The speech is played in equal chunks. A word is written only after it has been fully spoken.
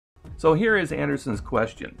So here is Anderson's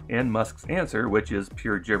question, and Musk's answer, which is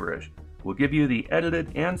pure gibberish. We'll give you the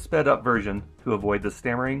edited and sped up version to avoid the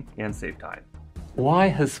stammering and save time. Why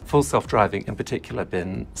has full self-driving in particular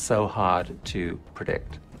been so hard to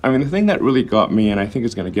predict? I mean, the thing that really got me, and I think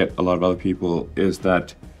is going to get a lot of other people, is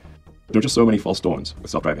that there are just so many false dawns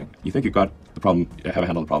with self-driving. You think you've got the problem, you have a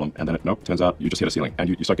handle on the problem, and then nope, turns out you just hit a ceiling, and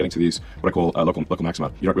you start getting to these, what I call local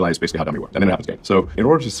maxima. You don't realize basically how dumb you were, and then it happens again. So in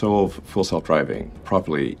order to solve full self-driving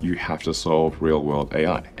properly, you have to solve real-world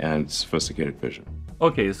AI and sophisticated vision.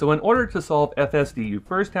 Okay, so in order to solve FSD, you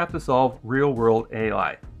first have to solve real-world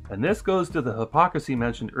AI. And this goes to the hypocrisy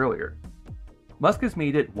mentioned earlier. Musk has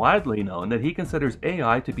made it widely known that he considers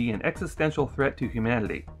AI to be an existential threat to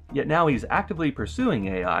humanity, yet now he's actively pursuing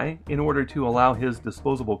AI in order to allow his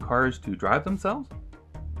disposable cars to drive themselves?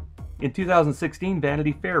 In 2016,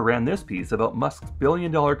 Vanity Fair ran this piece about Musk's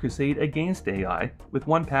billion-dollar crusade against AI, with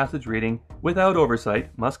one passage reading, "Without oversight,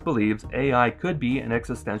 Musk believes AI could be an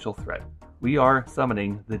existential threat. We are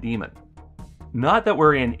summoning the demon." Not that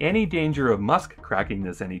we're in any danger of Musk cracking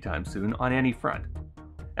this anytime soon on any front.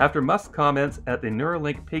 After Musk's comments at the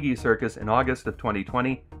Neuralink Piggy Circus in August of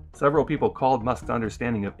 2020, several people called Musk's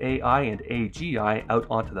understanding of AI and AGI out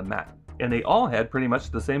onto the mat, and they all had pretty much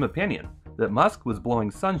the same opinion, that Musk was blowing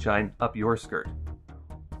sunshine up your skirt.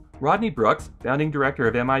 Rodney Brooks, founding director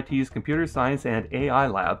of MIT's Computer Science and AI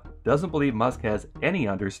Lab, doesn't believe Musk has any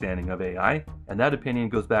understanding of AI, and that opinion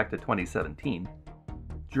goes back to 2017.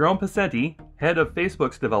 Jerome Pacenti, head of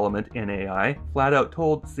Facebook's development in AI, flat out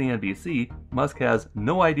told CNBC Musk has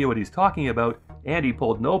no idea what he's talking about, and he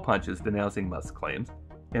pulled no punches denouncing Musk's claims.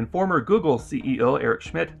 And former Google CEO Eric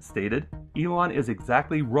Schmidt stated, Elon is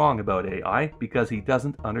exactly wrong about AI because he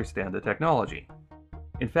doesn't understand the technology.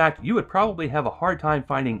 In fact, you would probably have a hard time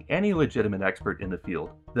finding any legitimate expert in the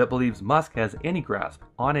field that believes Musk has any grasp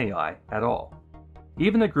on AI at all.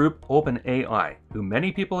 Even the group OpenAI, who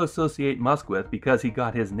many people associate Musk with because he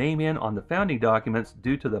got his name in on the founding documents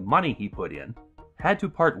due to the money he put in, had to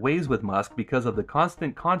part ways with Musk because of the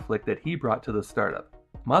constant conflict that he brought to the startup.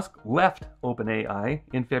 Musk left OpenAI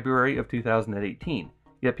in February of 2018,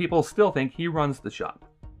 yet people still think he runs the shop.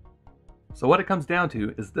 So what it comes down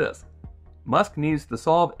to is this. Musk needs to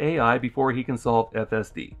solve AI before he can solve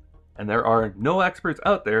FSD, and there are no experts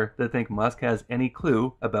out there that think Musk has any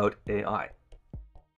clue about AI.